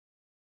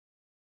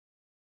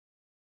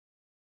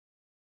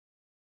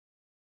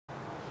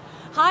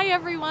Hi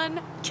everyone,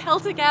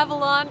 Celtic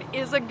Avalon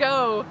is a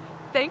go.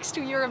 Thanks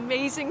to your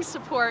amazing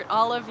support,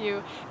 all of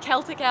you.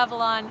 Celtic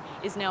Avalon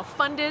is now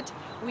funded.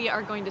 We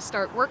are going to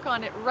start work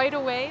on it right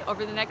away.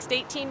 Over the next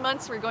 18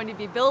 months, we're going to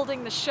be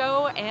building the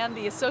show and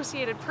the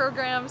associated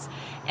programs,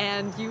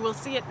 and you will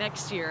see it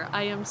next year.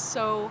 I am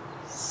so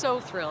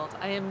thrilled.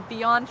 I am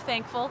beyond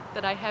thankful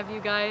that I have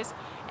you guys,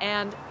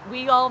 and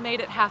we all made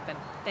it happen.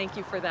 Thank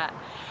you for that.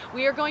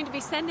 We are going to be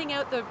sending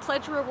out the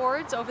pledge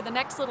rewards over the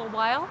next little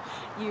while.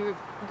 You're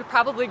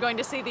probably going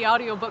to see the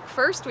audiobook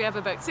first. We have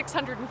about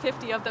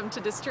 650 of them to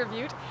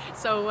distribute,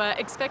 so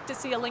expect to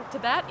see a link to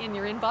that in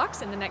your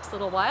inbox in the next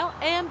little while,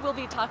 and we'll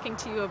be talking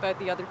to you about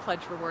the other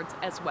pledge rewards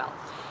as well.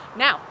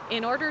 Now,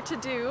 in order to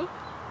do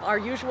our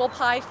usual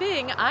pie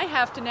thing, I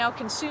have to now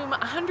consume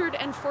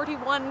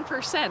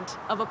 141%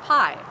 of a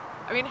pie.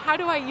 I mean, how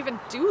do I even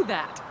do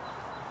that?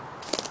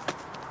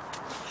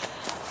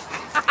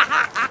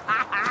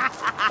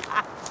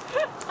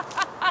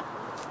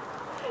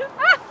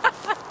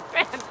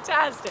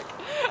 Fantastic.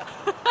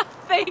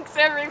 Thanks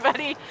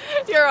everybody.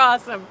 You're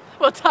awesome.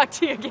 We'll talk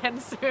to you again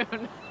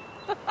soon.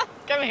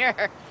 Come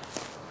here.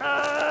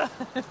 Come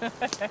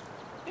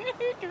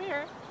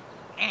here.